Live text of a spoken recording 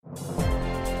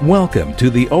Welcome to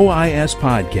the OIS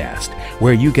Podcast,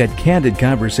 where you get candid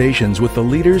conversations with the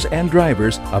leaders and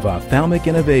drivers of ophthalmic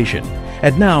innovation.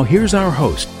 And now, here's our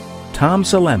host, Tom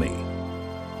Salemi.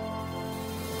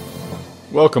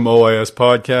 Welcome, OIS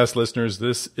Podcast listeners.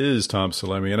 This is Tom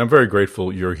Salemi, and I'm very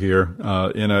grateful you're here.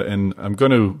 And I'm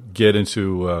going to get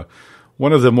into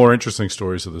one of the more interesting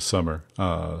stories of the summer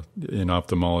in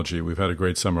ophthalmology. We've had a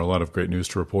great summer, a lot of great news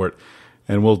to report.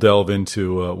 And we'll delve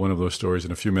into one of those stories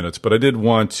in a few minutes. But I did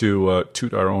want to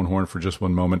toot our own horn for just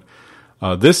one moment.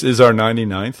 This is our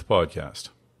 99th podcast.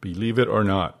 Believe it or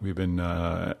not, we've been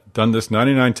done this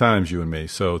 99 times, you and me.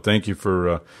 So thank you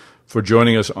for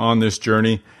joining us on this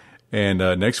journey. And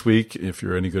next week, if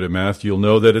you're any good at math, you'll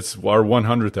know that it's our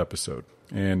 100th episode.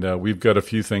 And we've got a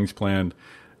few things planned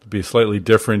to be a slightly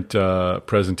different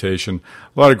presentation.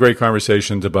 A lot of great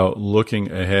conversations about looking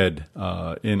ahead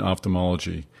in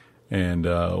ophthalmology. And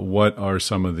what are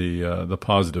some of the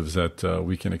positives that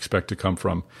we can expect to come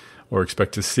from, or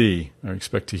expect to see, or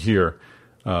expect to hear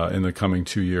in the coming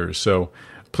 2 years. So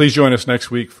please join us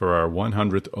next week for our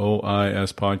 100th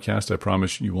OIS podcast. I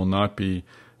promise you will not be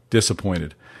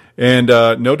disappointed. And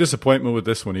no disappointment with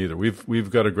this one either. We've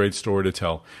got a great story to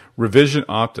tell. Revision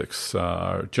Optics,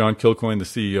 John Kilcoyne, the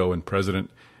CEO and president,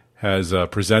 has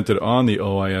presented on the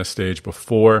OIS stage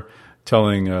before,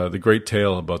 telling the great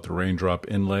tale about the raindrop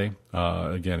inlay.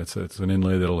 Again, it's an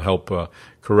inlay that will help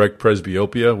correct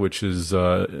presbyopia, which is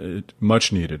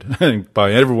much needed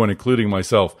by everyone, including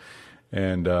myself.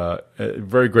 And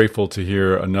very grateful to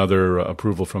hear another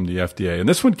approval from the FDA. And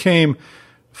this one came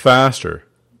faster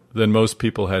than most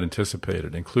people had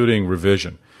anticipated, including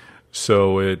Revision.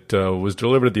 So it was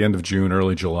delivered at the end of June,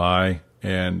 early July,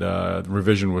 and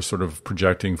Revision was sort of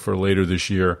projecting for later this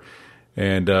year.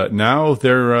 And now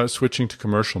they're switching to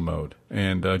commercial mode.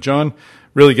 And John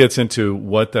really gets into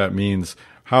what that means,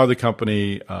 how the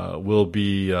company will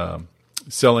be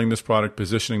selling this product,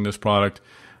 positioning this product,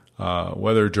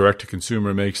 whether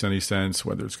direct-to-consumer makes any sense,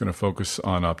 whether it's going to focus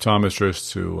on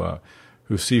optometrists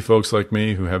who see folks like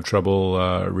me who have trouble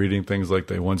reading things like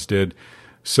they once did.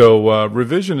 So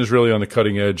Revision is really on the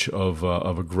cutting edge of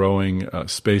a growing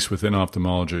space within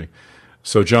ophthalmology.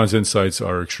 So John's insights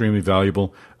are extremely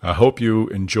valuable. I hope you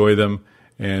enjoy them,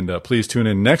 and please tune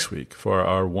in next week for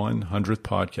our 100th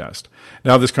podcast.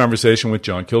 Now this conversation with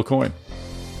John Kilcoyne.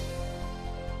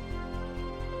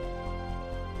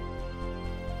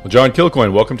 Well, John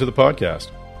Kilcoyne, welcome to the podcast.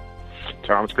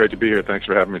 Tom, it's great to be here. Thanks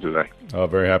for having me today.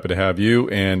 Very happy to have you,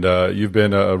 and you've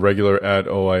been a regular at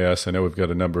OIS. I know we've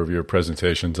got a number of your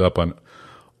presentations up on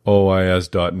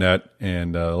OIS.net,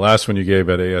 and the last one you gave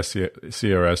at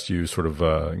ASCRS, you sort of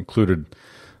included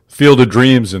Field of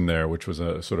Dreams in there, which was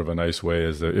a sort of a nice way,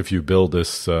 as if you build this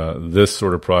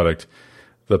sort of product,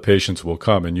 the patients will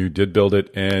come. And you did build it,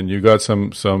 and you got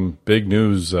some big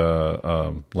news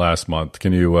last month.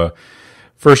 Can you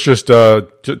first just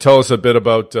tell us a bit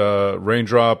about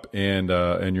Raindrop and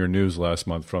your news last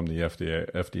month from the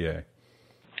FDA?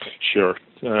 Sure.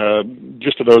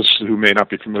 Just for those who may not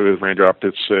be familiar with Raindrop,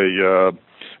 it's a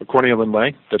corneal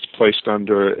inlay that's placed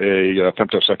under a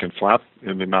femtosecond flap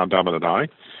in the non-dominant eye.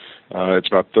 It's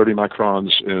about 30 microns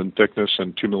in thickness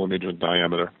and 2 millimeters in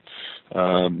diameter.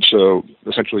 So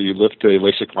essentially you lift a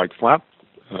LASIK-like flap,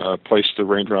 place the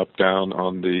Raindrop down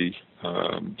on the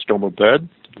stromal bed,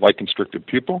 light-constricted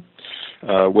pupil,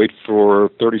 wait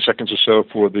for 30 seconds or so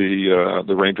for the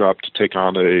Raindrop to take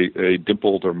on a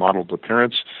dimpled or mottled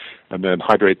appearance, and then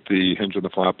hydrate the hinge of the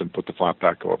flap and put the flap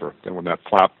back over. And when that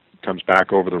flap comes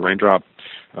back over the Raindrop,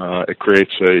 it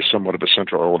creates somewhat of a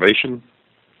central elevation.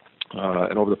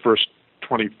 And over the first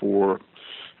 24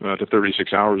 to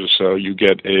 36 hours or so, you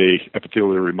get a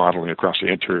epithelial remodeling across the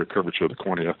anterior curvature of the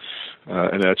cornea.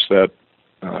 And that's that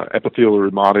epithelial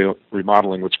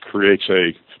remodeling, which creates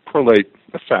a prolate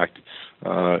effect,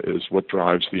 is what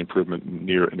drives the improvement in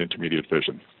near and intermediate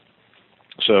vision.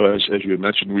 So as you had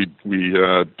mentioned, we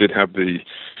did have the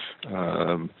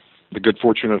good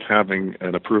fortune of having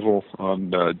an approval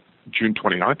on June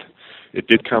 29th. It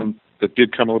did come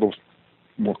a little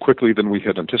more quickly than we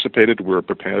had anticipated. We were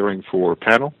preparing for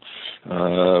panel.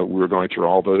 We were going through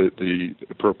all the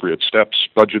appropriate steps,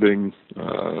 budgeting,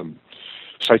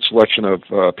 site selection of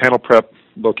panel prep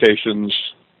locations,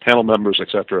 panel members,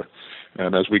 etc.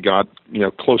 And as we got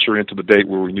closer into the date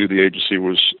where we knew the agency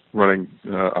was running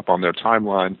up on their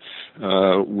timeline,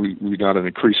 we got an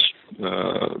increasing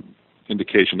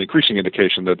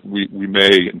indication that we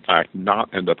may, in fact,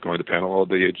 not end up going to panel,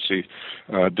 although the agency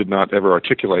did not ever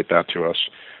articulate that to us.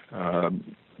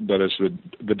 But as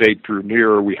the date drew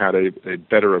nearer, we had a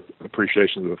better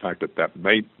appreciation of the fact that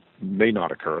may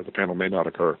not occur. The panel may not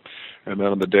occur. And then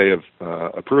on the day of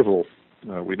approval,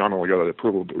 we not only got the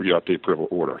approval, but we got the approval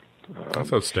order.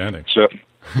 That's outstanding. So,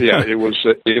 yeah, it was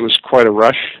quite a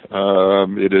rush.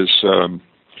 It is.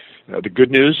 The good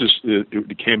news is it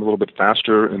became a little bit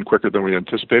faster and quicker than we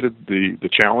anticipated. The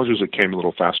challenge is it came a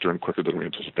little faster and quicker than we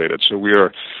anticipated. So we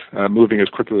are moving as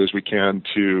quickly as we can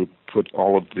to put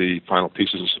all of the final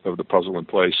pieces of the puzzle in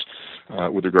place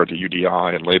with regard to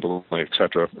UDI and labeling, et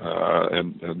cetera,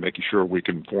 and making sure we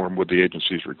conform with the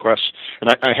agency's requests. And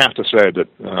I have to say that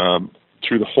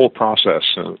through the whole process,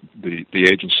 the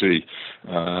agency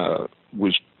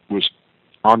was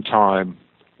on time,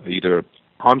 either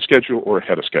on schedule or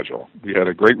ahead of schedule. We had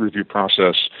a great review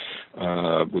process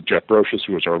with Jeff Brocious,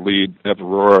 who was our lead. Eva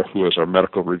Aurora, who was our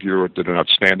medical reviewer, did an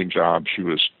outstanding job. She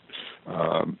was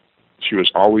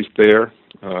always there.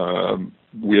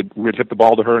 We had hit the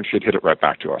ball to her, and she'd hit it right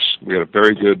back to us. We had a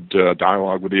very good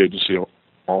dialogue with the agency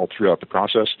all throughout the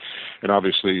process, and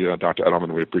obviously Dr.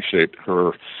 Edelman, we appreciate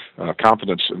her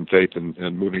confidence and faith in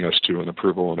moving us to an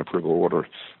approval order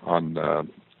on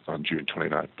June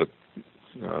 29th. But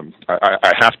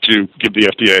I have to give the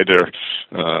FDA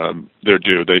their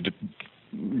due. They did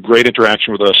great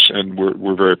interaction with us, and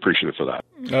we're very appreciative for that.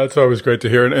 That's always great to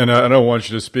hear. And I don't want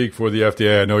you to speak for the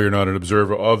FDA. I know you're not an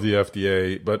observer of the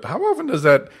FDA, but how often does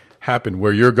that happen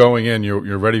where you're going in,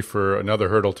 you're ready for another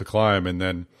hurdle to climb, and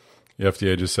then the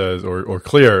FDA just says, or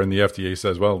clear, and the FDA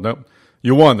says, well, no,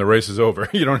 you won. The race is over.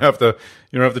 You don't have to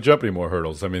jump any more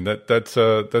hurdles. I mean, that's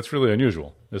really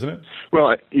unusual, isn't it? Well,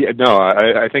 I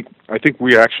think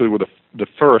we actually were the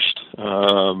first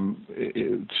to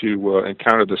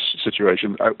encounter this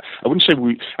situation. I would say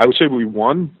we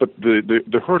won, but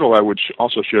the hurdle I would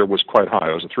also share was quite high.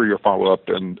 It was a 3-year follow-up,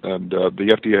 and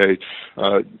the FDA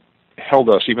held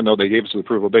us, even though they gave us the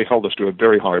approval, they held us to a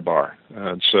very high bar.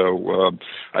 And so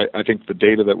I think the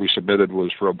data that we submitted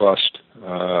was robust.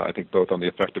 I think both on the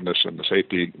effectiveness and the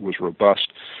safety was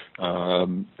robust.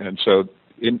 And so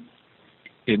in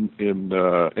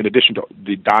addition to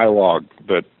the dialogue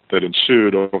that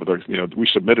ensued over we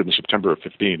submitted in September of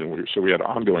 2015, and so we had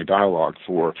ongoing dialogue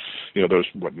for, those,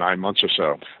 9 months or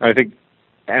so. And I think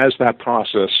as that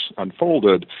process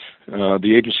unfolded,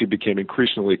 the agency became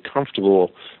increasingly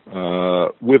comfortable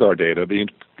with our data. The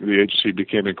agency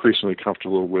became increasingly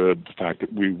comfortable with the fact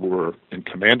that we were in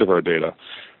command of our data,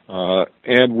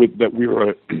 and with that we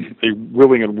were a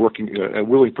willing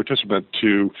participant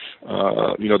to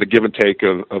the give and take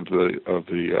of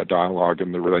the dialogue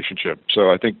and the relationship.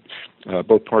 So I think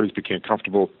both parties became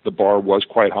comfortable. The bar was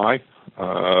quite high,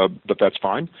 but that's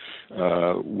fine.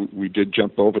 We did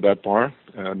jump over that bar,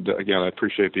 and again, I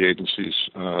appreciate the agency's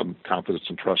confidence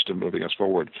and trust in moving us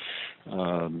forward.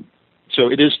 So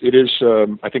it is.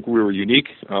 I think we were unique.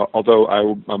 Although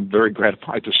I'm very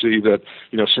gratified to see that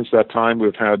since that time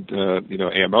we've had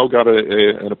AMO got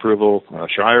an approval,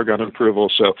 Shire got an approval.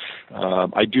 So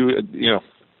I do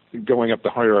going up the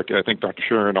hierarchy. I think Dr.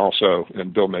 Shuren also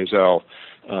and Bill Maisel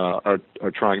are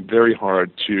trying very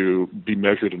hard to be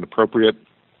measured and appropriate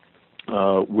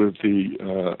with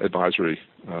the advisory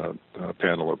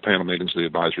panel or panel meetings, the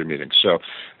advisory meetings. So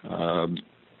I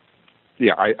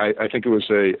think it was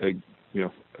a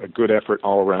good effort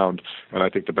all around, and I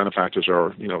think the benefactors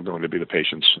are going to be the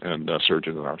patients and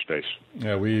surgeons in our space.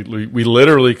 Yeah, we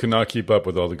literally could not keep up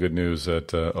with all the good news at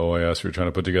OIS. We were trying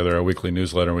to put together our weekly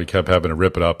newsletter, and we kept having to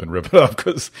rip it up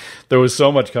because there was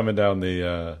so much coming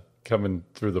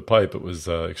through the pipe. It was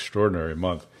an extraordinary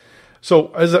month.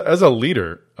 So as a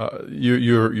leader,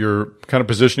 you're kind of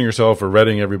positioning yourself or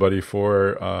readying everybody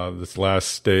for this last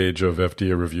stage of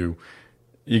FDA review.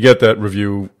 You get that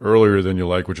review earlier than you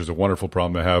like, which is a wonderful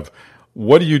problem to have.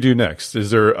 What do you do next? Is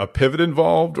there a pivot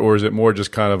involved, or is it more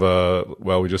just kind of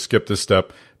we just skipped this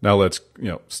step, now let's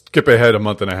skip ahead a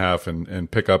month and a half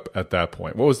and pick up at that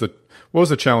point? What was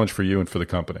the challenge for you and for the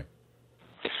company?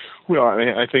 Well,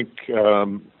 I think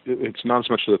it's not as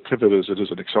much a pivot as it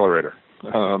is an accelerator.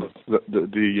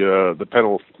 The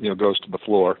pedal goes to the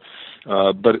floor,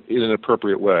 but in an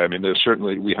appropriate way. I mean, there's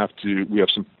certainly we have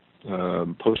some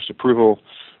post-approval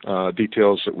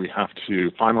details that we have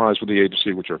to finalize with the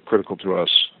agency, which are critical to us.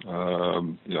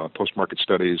 Post-market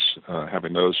studies,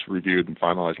 having those reviewed and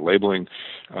finalized, labeling,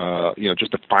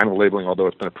 just the final labeling, although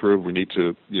it's been approved, we need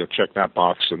to check that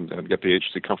box and get the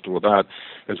agency comfortable with that,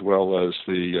 as well as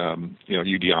the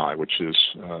UDI, which is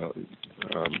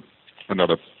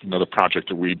another project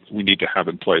that we need to have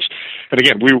in place. And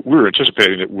again, we were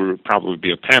anticipating that we would probably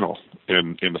be a panel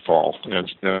in the fall,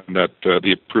 and that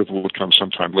the approval would come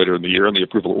sometime later in the year, and the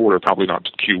approval order probably not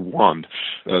to Q1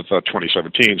 of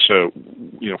 2017. So,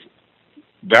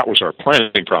 that was our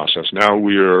planning process. Now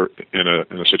we're in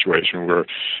a situation where,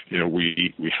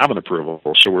 we have an approval,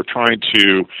 so we're trying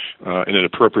to, in an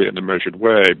appropriate and a measured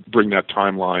way, bring that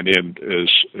timeline in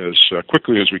as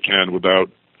quickly as we can without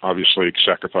obviously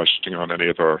sacrificing on any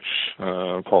of our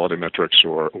quality metrics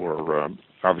or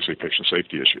obviously patient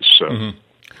safety issues. So. Mm-hmm.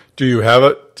 Did you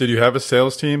have a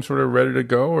sales team sort of ready to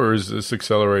go, or is this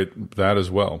accelerate that as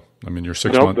well? I mean, you're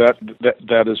 6 months. No,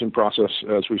 that is in process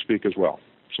as we speak as well.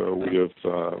 So we have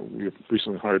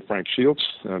recently hired Frank Shields,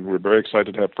 and we're very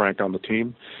excited to have Frank on the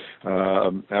team.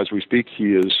 As we speak,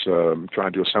 he is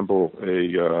trying to assemble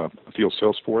a field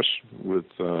sales force with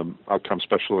outcome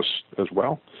specialists as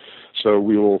well. So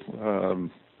we're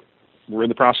in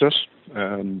the process,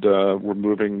 and we're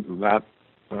moving that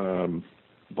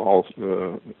ball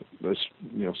as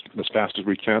fast as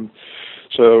we can.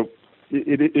 So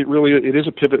it really is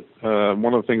a pivot.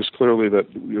 One of the things clearly that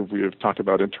we have talked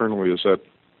about internally is that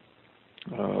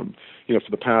for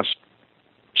the past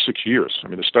 6 years, I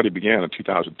mean, the study began in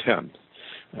 2010.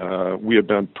 We have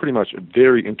been pretty much a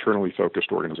very internally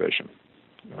focused organization.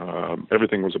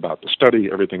 Everything was about the study,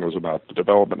 everything was about the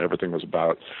development, everything was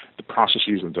about the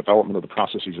processes and development of the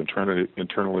processes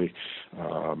internally.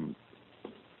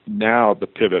 Now the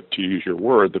pivot, to use your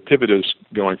word, the pivot is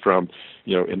going from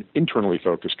an internally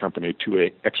focused company to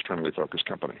a externally focused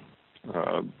company.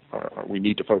 We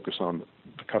need to focus on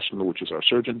the customer, which is our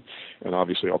surgeon, and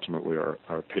obviously ultimately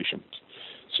our patient.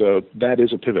 So that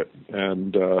is a pivot,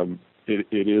 and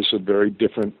it is a very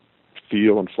different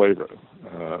feel and flavor.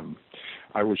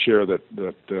 I would share that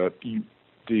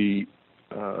the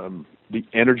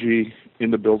energy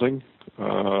in the building,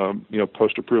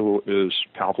 post approval is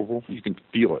palpable. You can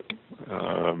feel it.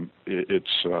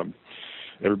 It's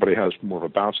everybody has more of a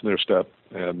bounce in their step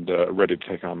and ready to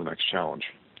take on the next challenge.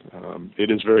 It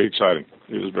is very exciting.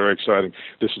 It is very exciting.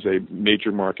 This is a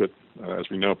major market. As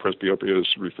we know, presbyopia is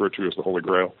referred to as the Holy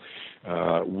Grail.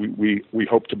 We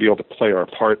hope to be able to play our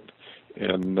part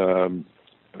in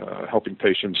helping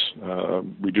patients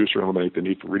reduce or eliminate the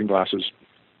need for reading glasses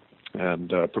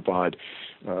and provide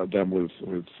them with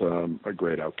a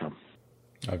great outcome.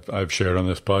 I've shared on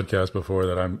this podcast before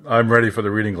that I'm ready for the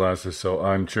reading glasses, so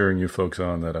I'm cheering you folks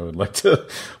on that. I would like to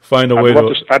find a way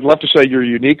to. I'd love to say you're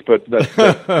unique, but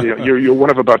you're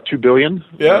one of about 2 billion.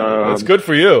 Yeah, that's good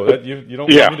for you. You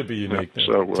don't want me to be unique. Yeah,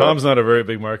 so, Tom's not a very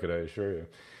big market, I assure you.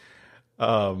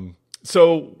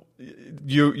 So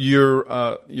you've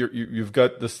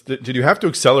got this. Did you have to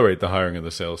accelerate the hiring of the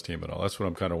sales team at all? That's what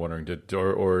I'm kind of wondering.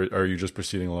 Or are you just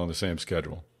proceeding along the same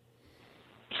schedule?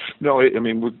 No, I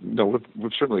mean,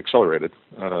 we've certainly accelerated.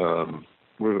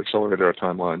 We've accelerated our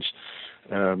timelines,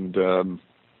 and as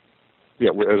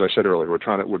I said earlier, we're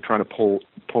trying to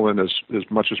pull in as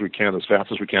much as we can, as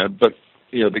fast as we can. But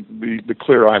the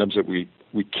clear items that we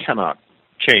cannot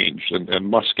change and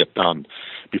must get done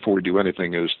before we do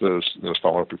anything is those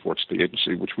follow-up reports to the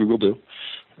agency, which we will do,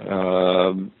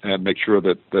 and make sure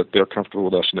that they're comfortable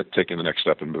with us and taking the next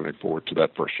step and moving forward to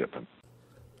that first shipment.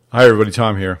 Hi, everybody.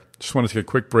 Tom here. Just wanted to take a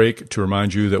quick break to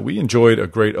remind you that we enjoyed a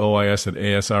great OIS at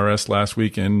ASRS last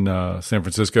week in San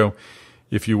Francisco.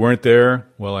 If you weren't there,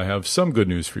 well, I have some good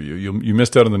news for you. You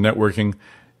missed out on the networking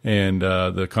and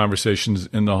the conversations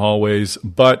in the hallways,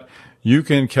 but you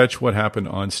can catch what happened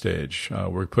on stage.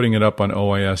 We're putting it up on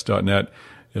OIS.net.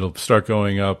 It'll start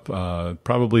going up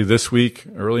probably this week,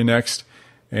 early next,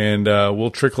 and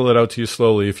we'll trickle it out to you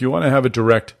slowly. If you want to have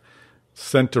it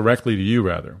sent directly to you,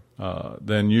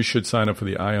 then you should sign up for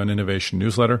the Ion Innovation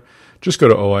newsletter. Just go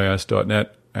to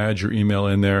OIS.net, add your email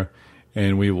in there,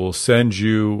 and we will send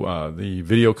you the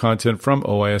video content from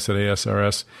OIS at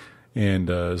ASRS, and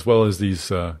as well as these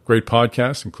great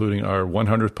podcasts, including our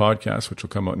 100th podcast, which will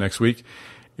come out next week,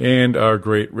 and our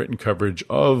great written coverage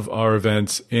of our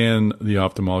events in the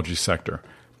ophthalmology sector.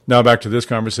 Now back to this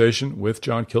conversation with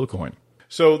John Kilcoyne.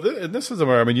 So this is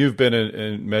I mean, you've been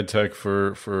in medtech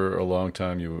for a long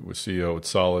time. You were CEO at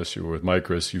Solace. You were with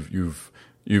Micros.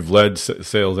 You've led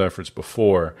sales efforts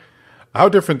before. How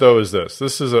different though is this?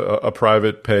 This is a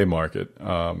private pay market,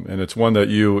 and it's one that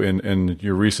you in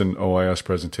your recent OIS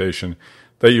presentation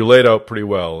that you laid out pretty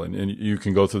well. And you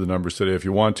can go through the numbers today if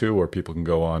you want to, or people can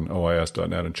go on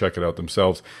OIS.net and check it out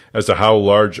themselves as to how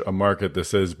large a market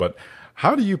this is. But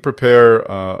how do you prepare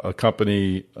a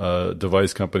company, a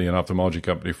device company, an ophthalmology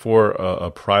company for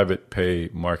a private pay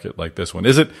market like this one?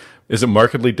 Is it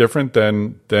markedly different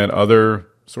than other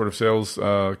sort of sales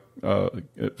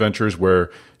ventures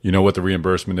where you know what the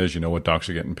reimbursement is, you know what docs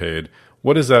are getting paid?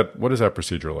 What is that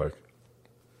procedure like?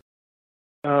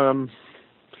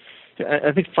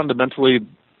 I think fundamentally,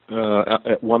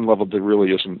 at one level, there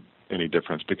really isn't any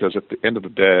difference, because at the end of the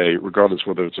day, regardless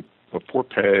whether it's a for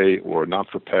pay or not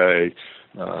for pay,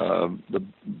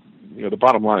 the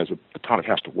bottom line is that the product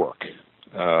has to work.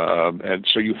 And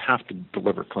so you have to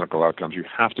deliver clinical outcomes. You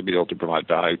have to be able to provide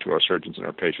value to our surgeons and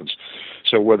our patients.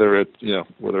 So whether it's charge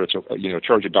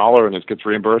 $1 and it gets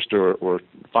reimbursed, or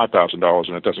 $5,000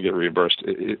 and it doesn't get reimbursed,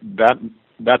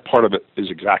 that part of it is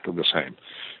exactly the same.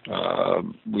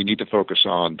 We need to focus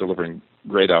on delivering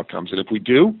great outcomes, and if we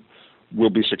do, we'll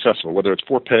be successful. Whether it's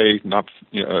for pay, not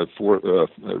for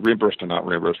reimbursed or not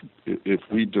reimbursed, if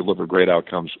we deliver great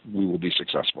outcomes, we will be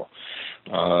successful.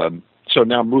 So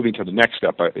now moving to the next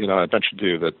step, I mentioned to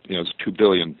you that there's 2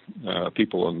 billion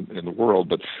people in the world,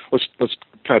 but let's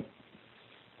kind of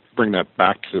bring that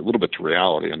back to a little bit to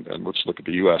reality, and let's look at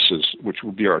the U.S. which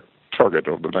will be our target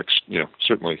over the next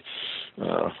certainly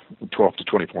 12 to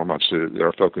 24 months.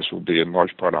 Our focus will be in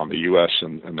large part on the U.S.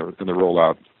 and the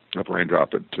rollout of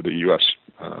Raindrop to the U.S.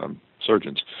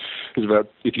 Surgeons. Is that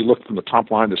if you look from the top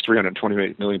line, there's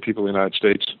 328 million people in the United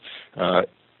States.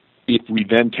 If we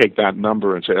then take that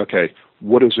number and say, okay,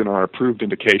 what is in our approved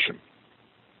indication?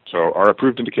 So our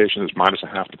approved indication is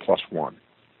 -0.5 to +1.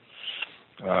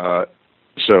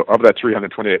 So of that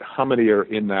 328, how many are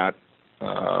in that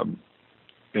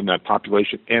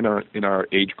population and are in our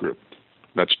age group?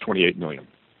 That's 28 million.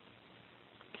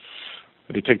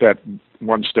 If you take that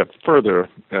one step further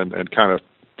and kind of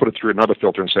put it through another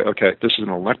filter and say, okay, this is an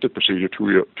elective procedure,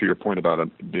 to your point about it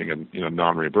being a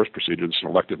non-reimbursed procedure, it's an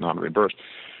elective non-reimbursed.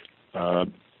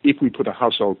 If we put a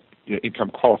household income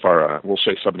qualifier on it, we'll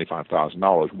say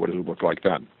 $75,000. What does it look like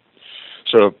then?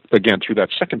 So again, through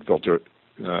that second filter,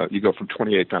 you go from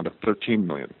 28 down to 13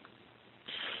 million.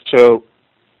 So,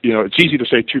 it's easy to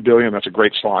say 2 billion. That's a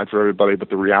great slide for everybody, but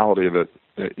the reality of it,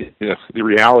 the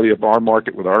reality of our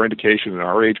market with our indication and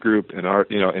our age group and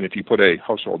and if you put a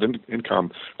household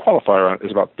income qualifier on it,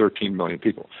 is about 13 million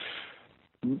people.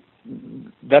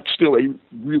 That's still a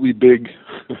really big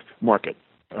market.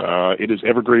 It is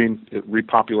evergreen. It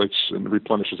repopulates and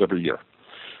replenishes every year.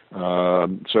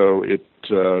 So it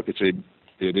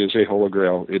is a holy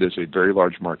grail. It is a very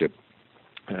large market,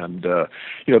 and the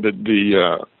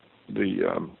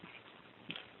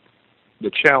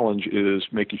challenge is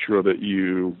making sure that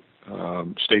you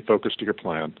stay focused to your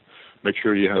plan. Make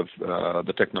sure you have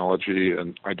the technology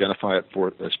and identify it for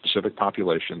a specific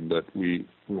population. That we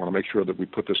want to make sure that we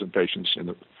put this in patients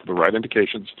for the right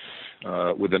indications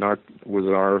within our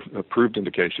approved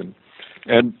indication.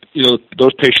 And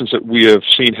those patients that we have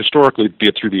seen historically, be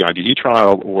it through the IDE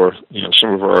trial or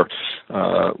some of our,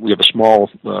 we have a small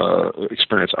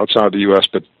experience outside the U.S.,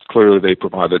 but clearly they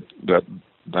provided that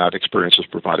experience has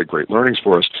provided great learnings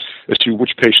for us as to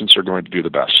which patients are going to do the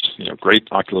best. Great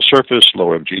ocular surface,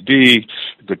 low MGD,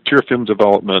 good tear film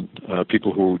development,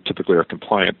 people who typically are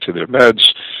compliant to their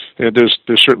meds. And there's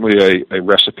certainly a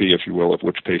recipe, if you will, of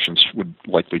which patients would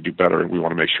likely do better, and we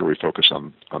want to make sure we focus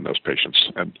on those patients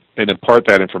and impart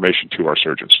that information to our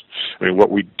surgeons. I mean,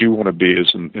 what we do want to be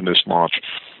is in this launch,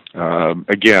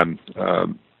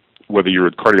 whether you're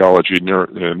in cardiology,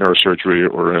 neurosurgery,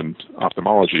 or in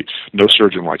ophthalmology, no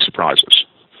surgeon likes surprises.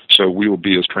 So we will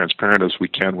be as transparent as we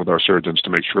can with our surgeons to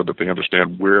make sure that they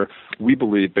understand where we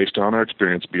believe, based on our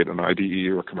experience, be it an IDE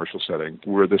or a commercial setting,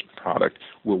 where this product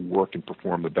will work and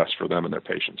perform the best for them and their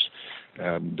patients.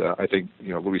 And I think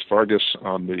Luis Vargas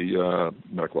on the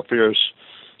medical affairs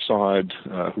side,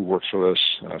 who works for us,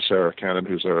 Sarah Cannon,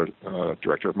 who's our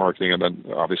director of marketing, and then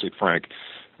obviously Frank,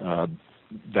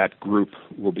 that group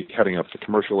will be heading up the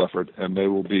commercial effort, and they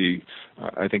will be,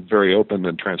 I think, very open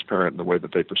and transparent in the way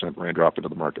that they present Raindrop into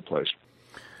the marketplace.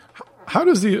 How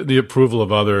does the approval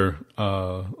of other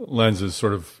lenses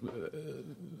sort of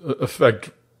affect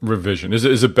revision?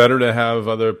 Is it better to have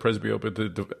other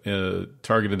presbyopia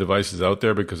targeted devices out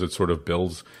there because it sort of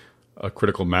builds a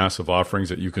critical mass of offerings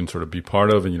that you can sort of be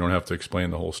part of and you don't have to explain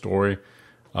the whole story?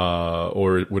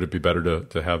 Or would it be better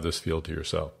to have this field to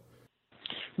yourself?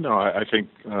 No, I think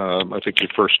your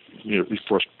first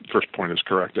point is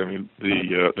correct. I mean,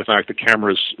 the fact that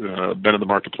cameras been in the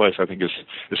marketplace, I think, is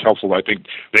helpful. I think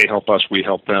they help us, we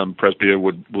help them. Presbya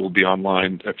will be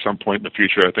online at some point in the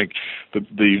future. I think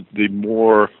the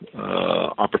more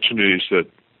opportunities that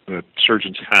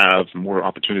surgeons have, the more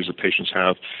opportunities that patients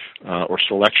have, or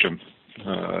selection,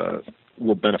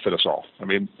 will benefit us all. I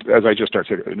mean, as I just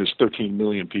articulated, there's 13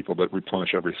 million people that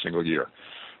replenish every single year.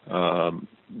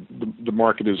 The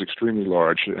market is extremely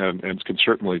large and can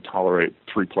certainly tolerate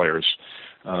 3 players.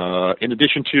 In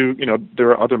addition to, there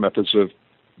are other methods of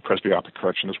presbyopic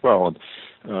correction as well.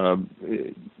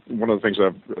 And one of the things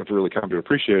I've really come to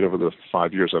appreciate over the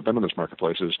 5 years I've been in this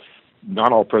marketplace is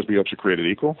not all presbyopes are created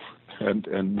equal,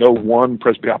 and no one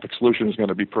presbyopic solution is going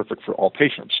to be perfect for all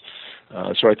patients.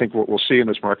 So I think what we'll see in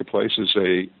this marketplace is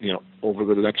over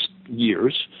the next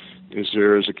years,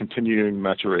 there is a continuing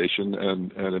maturation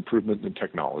and improvement in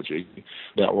technology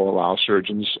that will allow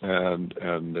surgeons and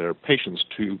their patients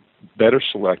to better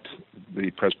select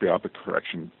the presbyopic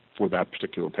correction for that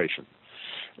particular patient.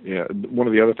 Yeah, one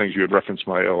of the other things you had referenced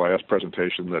my OIS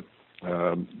presentation that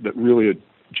really had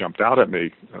jumped out at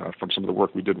me from some of the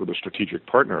work we did with a strategic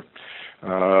partner.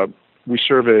 We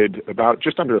surveyed about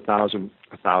just under 1,000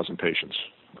 patients,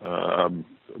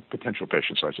 potential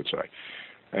patients, I should say,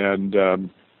 and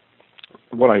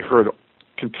what I heard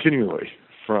continually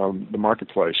from the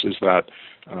marketplace is that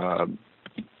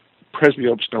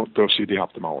presbyopes don't go see the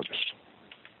ophthalmologist.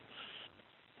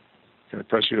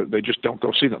 They just don't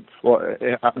go see them. Well,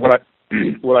 what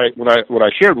I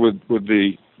shared with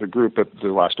the group at the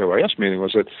last OIS meeting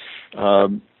was that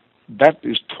that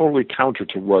is totally counter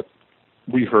to what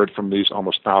we heard from these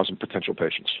almost 1,000 potential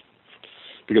patients.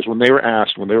 Because when they were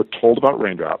asked, when they were told about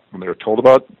Raindrop, when they were told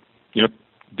about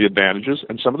the advantages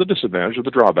and some of the disadvantages of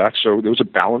the drawbacks, so there was a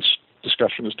balanced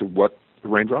discussion as to what the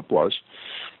Raindrop was.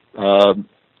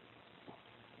 Who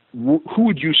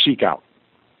would you seek out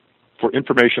for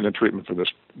information and treatment for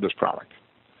this product?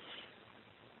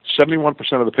 71%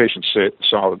 of the patients said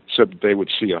that they would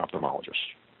see an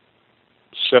ophthalmologist.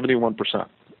 71%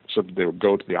 said that they would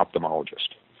go to the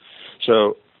ophthalmologist.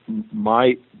 So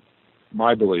my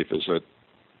belief is that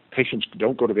patients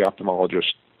don't go to the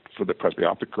ophthalmologist for the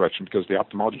presbyopic correction because the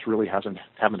ophthalmologist really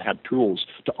haven't had tools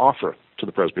to offer to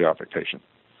the presbyopic patient.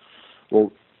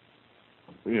 Well,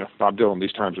 Bob Dylan,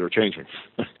 these times are changing.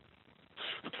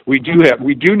 We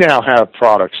do now have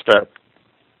products that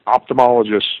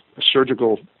ophthalmologists,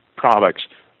 surgical products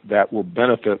that will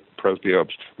benefit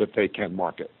presbyopes that they can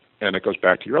market. And it goes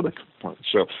back to your other point.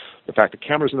 So the fact that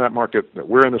camera's in that market, that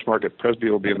we're in this market, presby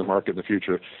will be in the market in the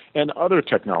future, and other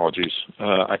technologies,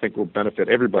 I think will benefit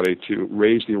everybody to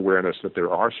raise the awareness that there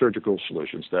are surgical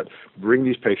solutions that bring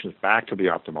these patients back to the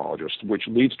ophthalmologist, which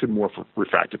leads to more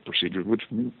refractive procedures, which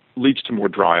leads to more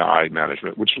dry eye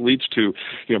management, which leads to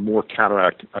more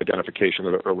cataract identification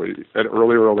at an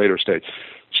earlier or later stage.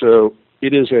 So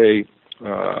it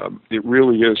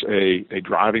really is a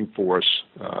driving force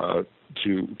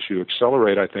to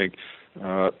accelerate, I think,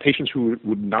 patients who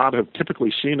would not have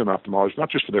typically seen an ophthalmologist,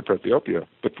 not just for their presbyopia,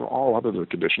 but for all other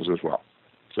conditions as well.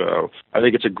 So I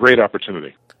think it's a great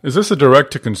opportunity. Is this a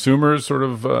direct-to-consumer sort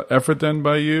of effort then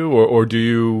by you, or do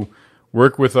you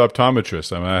work with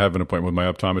optometrists? I mean, I have an appointment with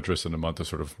my optometrist in a month to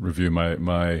sort of review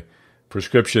my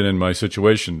prescription and my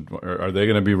situation. Are they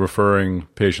going to be referring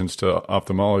patients to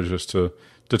ophthalmologists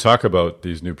to talk about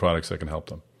these new products that can help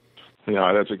them?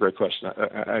 Yeah, that's a great question.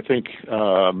 I think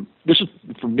this is,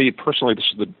 for me personally,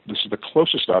 this is the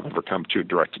closest I've ever come to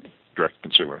direct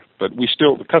consumer. But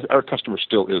our customer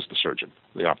still is the surgeon,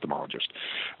 the ophthalmologist.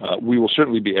 We will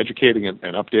certainly be educating and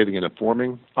updating and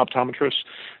informing optometrists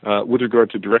with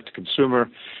regard to direct to consumer.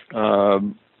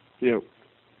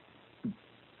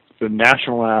 The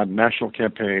national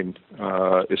campaign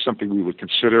is something we would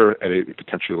consider at a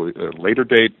potentially later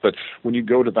date. But when you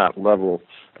go to that level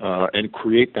and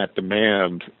create that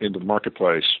demand in the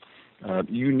marketplace,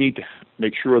 you need to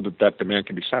make sure that demand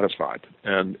can be satisfied.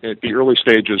 And at the early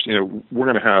stages, we're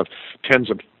going to have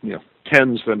tens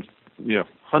then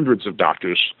hundreds of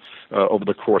doctors over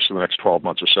the course of the next 12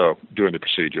 months or so doing the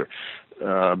procedure.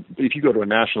 If you go to a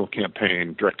national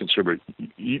campaign, direct consumer,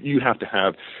 you have to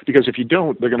have, because if you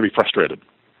don't, they're going to be frustrated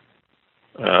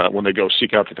when they go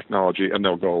seek out the technology, and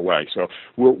they'll go away. So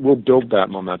we'll build that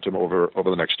momentum over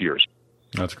the next years.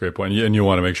 That's a great point, and you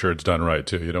want to make sure it's done right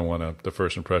too. You don't want the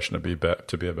first impression to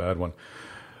be a bad one.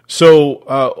 So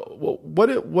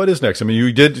what is next? I mean,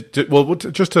 you did well.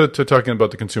 Just to talking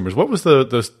about the consumers, what was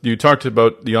you talked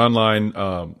about the online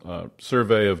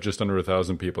survey of just under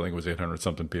 1,000 people. I think it was 800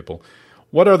 something people.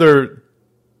 What other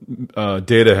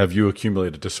data have you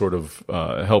accumulated to sort of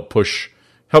help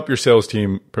your sales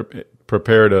team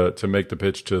prepare to make the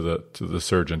pitch to the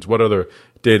surgeons? What other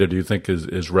data do you think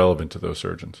is relevant to those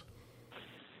surgeons?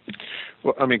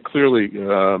 Well, I mean, clearly,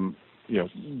 you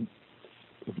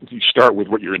start with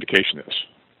what your indication is.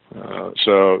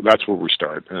 So that's where we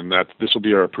start, and this will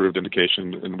be our approved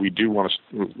indication. And we do want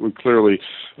to. We clearly,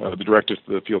 the directive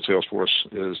to the field sales force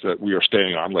is that we are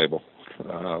staying on label.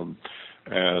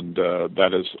 And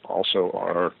that is also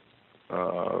our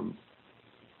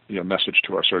message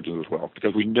to our surgeons as well,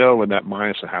 because we know in that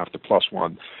 -0.5 to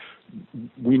 +1,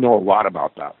 we know a lot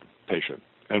about that patient,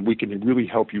 and we can really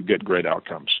help you get great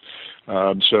outcomes.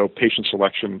 So patient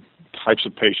selection, types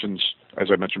of patients, as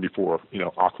I mentioned before,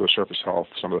 ocular surface health,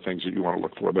 some of the things that you want to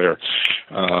look for there.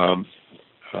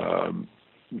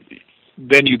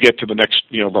 Then you get to the next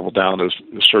level down is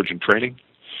the surgeon training.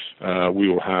 We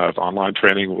will have online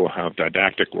training, we'll have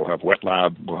didactic, we'll have wet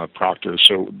lab, we'll have proctors.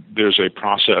 So there's a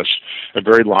process, a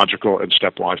very logical and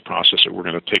stepwise process that we're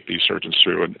going to take these surgeons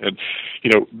through. And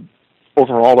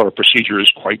overall, our procedure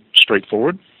is quite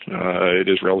straightforward. It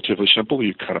is relatively simple.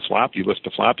 You cut a flap, you lift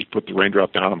the flap, you put the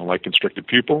raindrop down on the light-constricted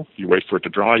pupil, you wait for it to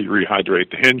dry, you rehydrate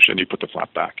the hinge, and you put the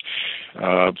flap back.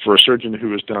 For a surgeon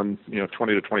who has done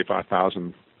 20 to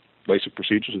 25,000 LASIK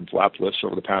procedures and flap lifts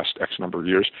over the past X number of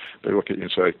years, they look at you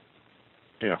and say,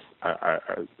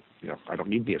 I don't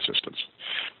need the assistance.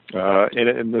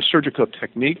 And the surgical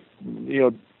technique,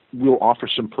 we'll offer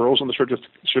some pearls on the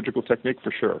surgical technique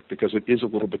for sure, because it is a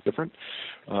little bit different.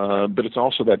 But it's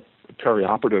also that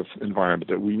perioperative environment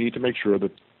that we need to make sure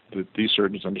that these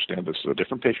surgeons understand this is a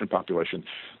different patient population.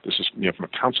 This is, from a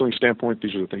counseling standpoint,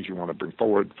 these are the things you want to bring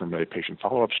forward. From a patient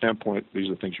follow-up standpoint, these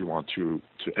are the things you want to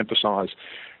emphasize.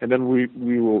 And then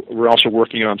we're also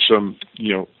working on some,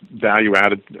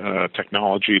 value-added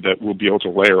technology that we'll be able to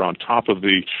layer on top of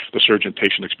the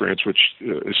surgeon-patient experience, which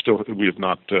is still, we have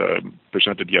not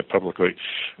presented yet publicly.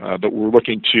 But we're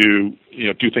looking to,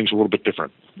 do things a little bit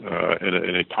different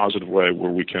in a positive way,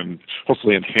 where we can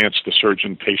hopefully enhance the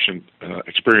surgeon-patient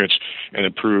experience and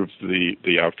improve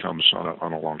the outcomes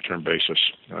on a long-term basis.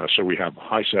 So we have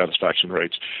high satisfaction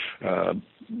rates,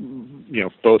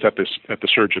 both at the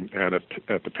surgeon and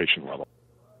at the patient level.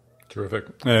 Terrific.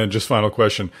 And just final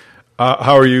question: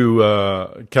 how are you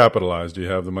capitalized? Do you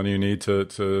have the money you need to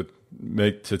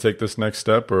take this next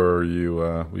step, or are you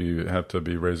have to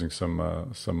be raising some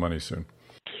money soon?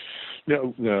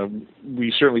 No,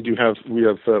 we certainly do have.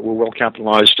 We're well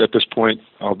capitalized at this point.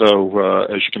 Although,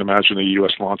 as you can imagine, the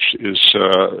U.S. launch is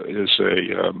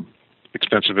a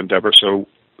expensive endeavor. So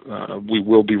we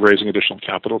will be raising additional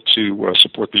capital to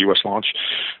support the U.S. launch.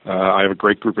 I have a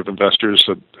great group of investors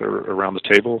that are around the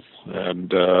table,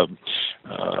 and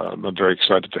I'm very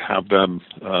excited to have them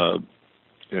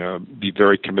be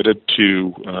very committed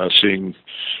to seeing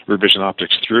Revision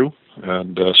Optics through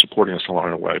and supporting us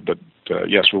along the way. But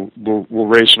yes, we'll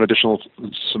raise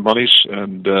some monies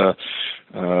and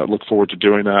look forward to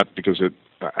doing that, because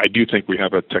I do think we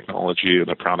have a technology and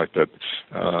a product that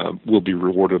will be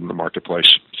rewarded in the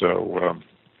marketplace. So,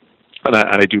 and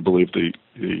I do believe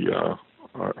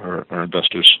our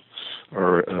investors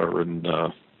are in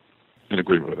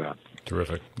agreement with that.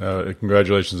 Terrific.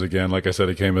 Congratulations again. Like I said,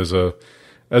 it came as a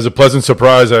pleasant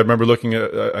surprise. I remember looking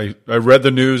at, I read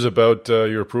the news about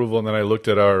your approval, and then I looked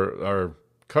at our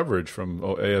coverage from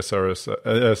ASCRS,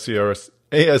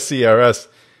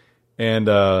 and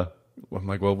I'm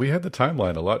like, well, we had the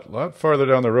timeline a lot farther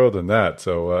down the road than that.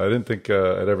 So I didn't think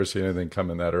I'd ever see anything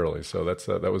coming that early. So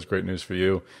that was great news for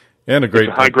you, and it's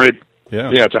a high grade.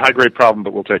 Yeah, it's a high grade problem,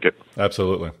 but we'll take it.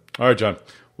 Absolutely. All right, John.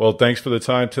 Well, thanks for the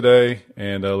time today,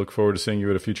 and I look forward to seeing you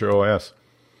at a future OIS.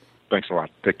 Thanks a lot.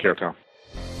 Take care, Tom.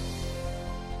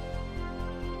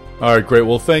 All right, great.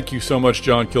 Well, thank you so much,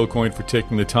 John Kilcoyne, for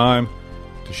taking the time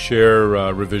to share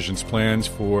Revision's plans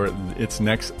for its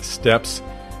next steps.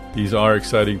 These are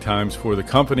exciting times for the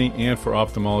company and for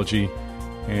ophthalmology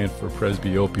and for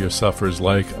presbyopia sufferers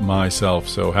like myself.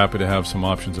 So happy to have some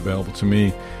options available to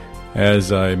me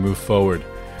as I move forward.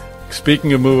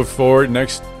 Speaking of moving forward,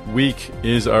 next week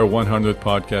is our 100th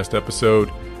podcast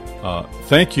episode.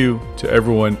 Thank you to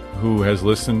everyone who has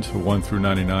listened, 1 through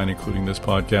 99, including this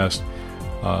podcast.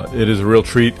 It is a real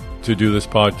treat to do this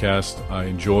podcast. I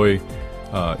enjoy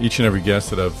each and every guest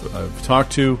that I've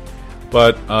talked to,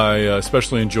 but I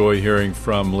especially enjoy hearing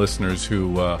from listeners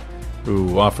who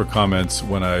offer comments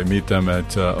when I meet them at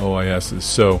OISs.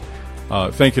 So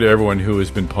thank you to everyone who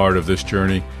has been part of this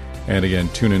journey. And again,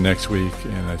 tune in next week,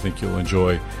 and I think you'll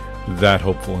enjoy that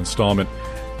hopeful installment.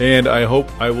 And I hope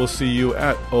I will see you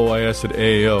at OIS at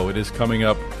AAO. It is coming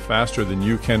up faster than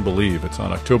you can believe. It's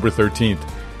on October 13th.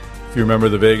 If you remember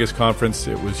the Vegas conference,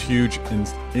 it was huge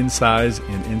in size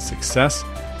and in success.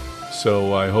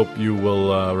 So I hope you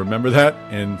will remember that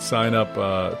and sign up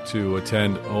to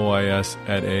attend OIS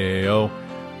at AAO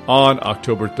on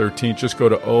October 13th. Just go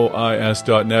to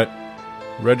OIS.net,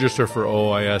 register for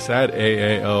OIS at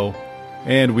AAO,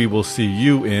 and we will see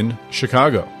you in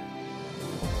Chicago.